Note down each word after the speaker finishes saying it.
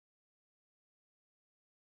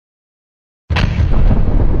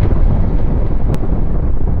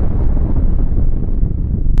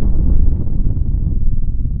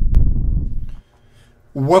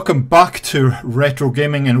Welcome back to Retro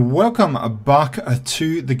Gaming and welcome back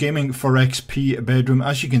to the Gaming for XP bedroom.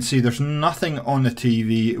 As you can see, there's nothing on the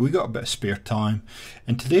TV. We got a bit of spare time.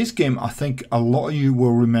 In today's game, I think a lot of you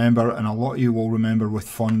will remember, and a lot of you will remember with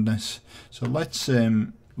fondness. So let's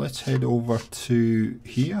head over to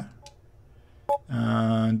here,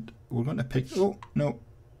 and we're going to pick. Oh no,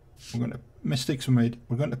 mistakes were made.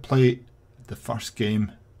 We're going to play the first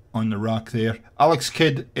game on the rack there. Alex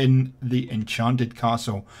Kidd in the Enchanted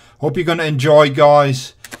Castle. Hope you're going to enjoy,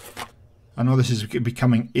 guys. I know this is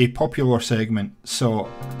becoming a popular segment, so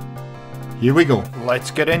here we go.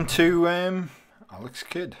 Let's get into Alex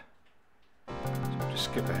Kidd. So just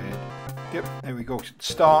skip ahead. Yep, there we go.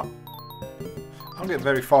 Start. I don't get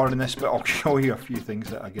very far in this, but I'll show you a few things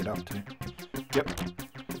that I get up to. Yep.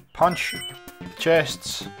 Punch the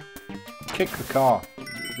chests. Kick the car.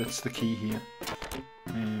 That's the key here.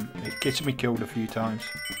 It gets me killed a few times.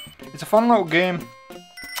 It's a fun little game.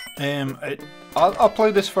 I'll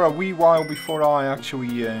play this for a wee while before I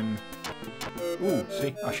actually. Ooh,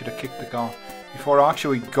 see, I should have kicked the car before I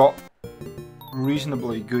actually got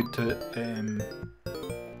reasonably good to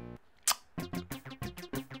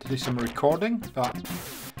do some recording. But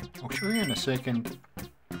I'll show you in a second.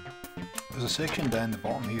 There's a section down the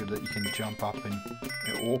bottom here that you can jump up and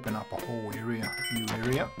it'll open up a whole area, new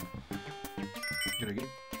area. Gotta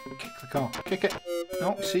kick the car. Kick it.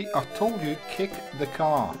 No, see, I told you, kick the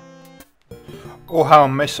car. Oh, how I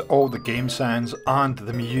miss all the game sounds and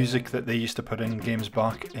the music that they used to put in games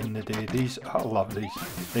back in the day. These, I love these.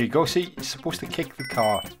 There you go, see, you're supposed to kick the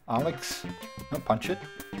car. Alex, don't punch it.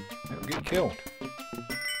 It'll get killed.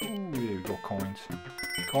 Ooh, there we go, coins.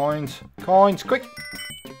 Coins, coins, quick!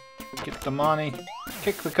 Get the money.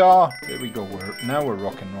 Kick the car. There we go, now we're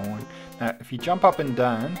rock and rolling. Now, if you jump up and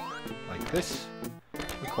down, like this,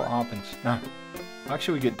 look what happens. Now,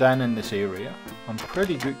 actually get down in this area. I'm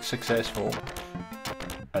pretty good, successful,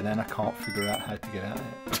 and then I can't figure out how to get out of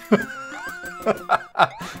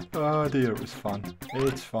it. Oh dear, it was fun.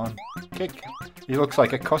 It's fun. Kick. He looks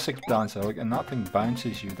like a Cossack dancer, like, and nothing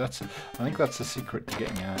bounces you. I think that's the secret to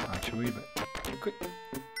getting out, actually. But quick,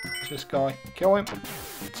 watch this guy. Kill him.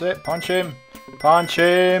 That's it. Punch him. Punch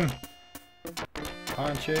him.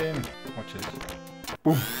 Punch him. Watch this.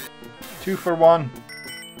 Boom. 2 for 1.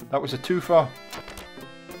 That was a twofer.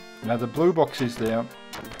 Now the blue boxes there,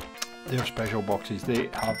 they're special boxes. They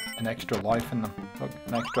have an extra life in them. Look,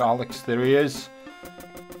 an extra Alex. There he is.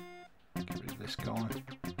 Get rid of this guy.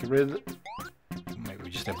 Get rid of it. Maybe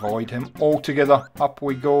we just avoid him altogether. Up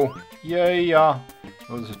we go. Yay! Oh,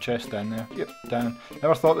 there's a chest down there. Yep, down.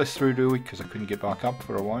 Never thought this through, do we? Because I couldn't get back up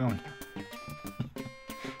for a while.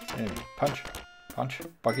 There, punch. Punch.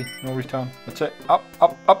 Buggy. No return. That's it. Up,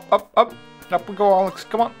 up, up, up, up. Up we go, Alex.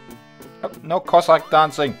 Come on. Up. No Cossack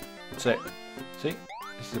dancing. That's it. See?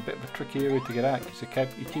 This is a bit of a tricky area to get out because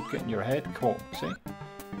you keep getting your head caught. See?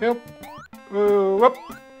 Yep. Up.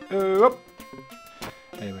 Up.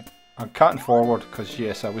 Anyway, I'm cutting forward because,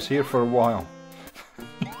 yes, I was here for a while.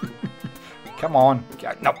 Come on.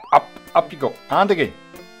 No, up. Up you go. And again.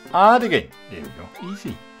 And again. There we go.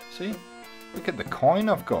 Easy. See? Look at the coin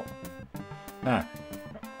I've got. Now,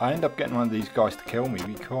 I end up getting one of these guys to kill me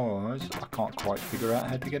because I can't quite figure out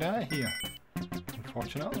how to get out of here.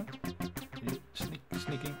 Unfortunately.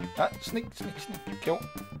 Sneaking. Sneak. Kill.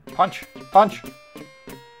 Punch. Punch.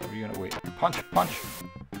 Or are you going to wait? Punch. Punch.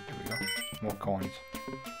 There we go. More coins.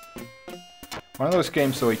 One of those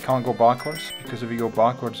games though, you can't go backwards because if you go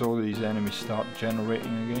backwards, all these enemies start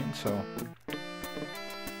generating again. So,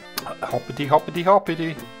 hoppity. I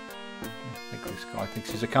think this guy thinks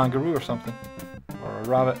he's a kangaroo or something. Or a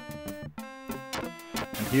rabbit.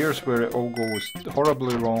 And here's where it all goes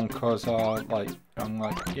horribly wrong because I'm like,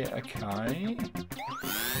 yeah, okay.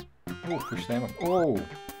 Oh, push them up. Oh.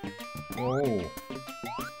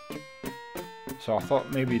 So I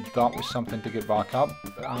thought maybe that was something to get back up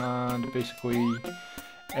and basically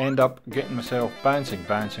end up getting myself bouncing.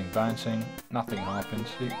 Nothing happens.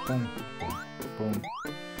 See? Boom.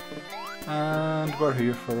 And we're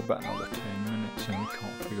here for about another 10 minutes and we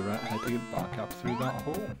can't figure out how to get back up through that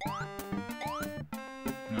hole.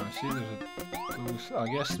 Now see, those, I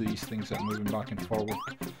guess these things that are moving back and forward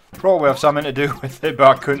probably have something to do with it, but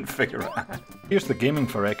I couldn't figure it out. Here's the Gaming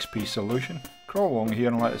for XP solution. Crawl along here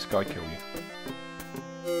and let this guy kill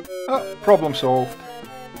you. Oh, problem solved.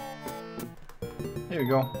 Here we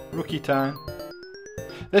go, Rookie Town.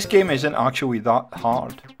 This game isn't actually that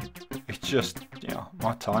hard. It's just, you know,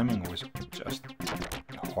 my timing was just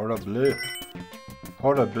horrible.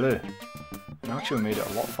 I actually made it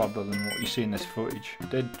a lot further than what you see in this footage.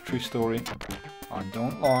 True story. I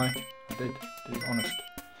don't lie. I did honest.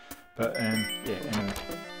 But yeah, anyway.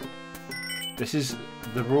 This is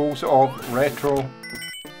the rules of retro.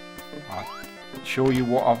 I'll show you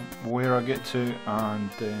where I get to,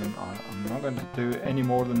 and I'm not going to do any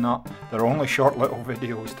more than that. They're only short little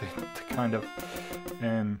videos to kind of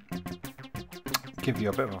give you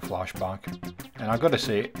a bit of a flashback. And I gotta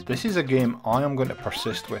say, this is a game I am going to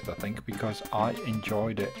persist with, I think, because I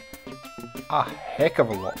enjoyed it a heck of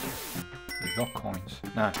a lot. There we go, coins.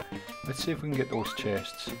 Now, let's see if we can get those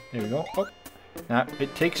chests. There we go. Oh. Now,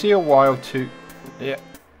 it takes you a while to... Yeah,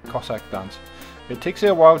 Cossack dance. It takes you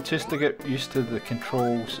a while just to get used to the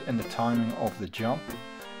controls and the timing of the jump.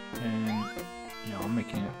 You know, I'm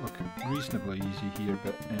making it look reasonably easy here,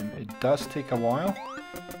 but it does take a while.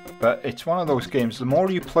 But it's one of those games, the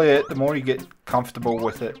more you play it, the more you get comfortable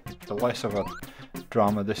with it, the less of a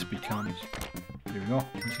drama this becomes. There we go,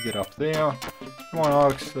 let's get up there. Come on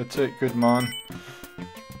Alex, that's it, good man.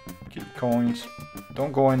 Get your coins.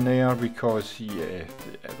 Don't go in there because, yeah,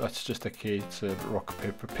 that's just a case of rock,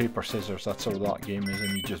 paper, scissors. That's how that game is,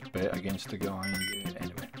 and you just bet against the guy. And yeah,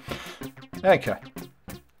 anyway. Okay.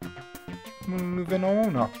 Moving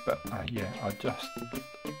on up, but yeah,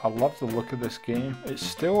 I love the look of this game. It's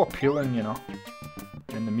still appealing, you know,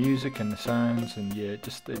 and the music and the sounds, and yeah,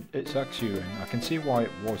 it sucks you in. I can see why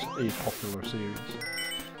it was a popular series.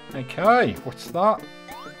 Okay, what's that?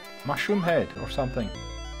 Mushroom head or something.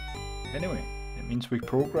 Anyway, it means we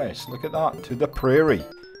progress. Look at that, to the prairie.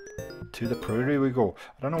 To the prairie we go.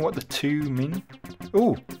 I don't know what the two mean.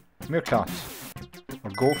 Oh, meerkats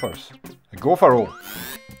or gophers. A gopher roll.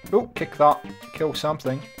 Oh, kick that. Kill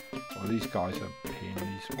something. Oh, these guys are pain.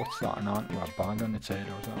 What's that? An ant with a bag on its head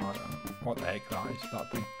or something? I don't know. What the heck that is?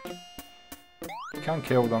 That thing. You can't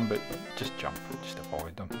kill them, but just jump. Just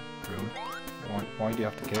avoid them. Really. Why do you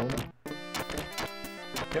have to kill them?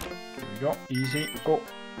 Yep. Here we go. Easy. Oh,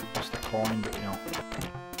 lost a coin, but you know.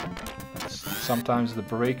 That's sometimes the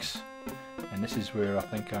breaks. And this is where I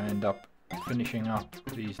think I end up finishing up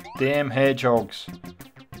these damn hedgehogs.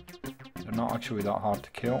 They're not actually that hard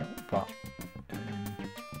to kill, but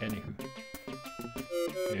anywho.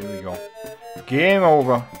 There we go. Game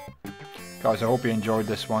over. Guys, I hope you enjoyed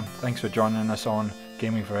this one. Thanks for joining us on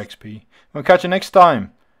Gaming for XP. We'll catch you next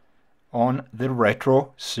time on the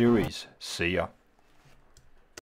Retro series. See ya.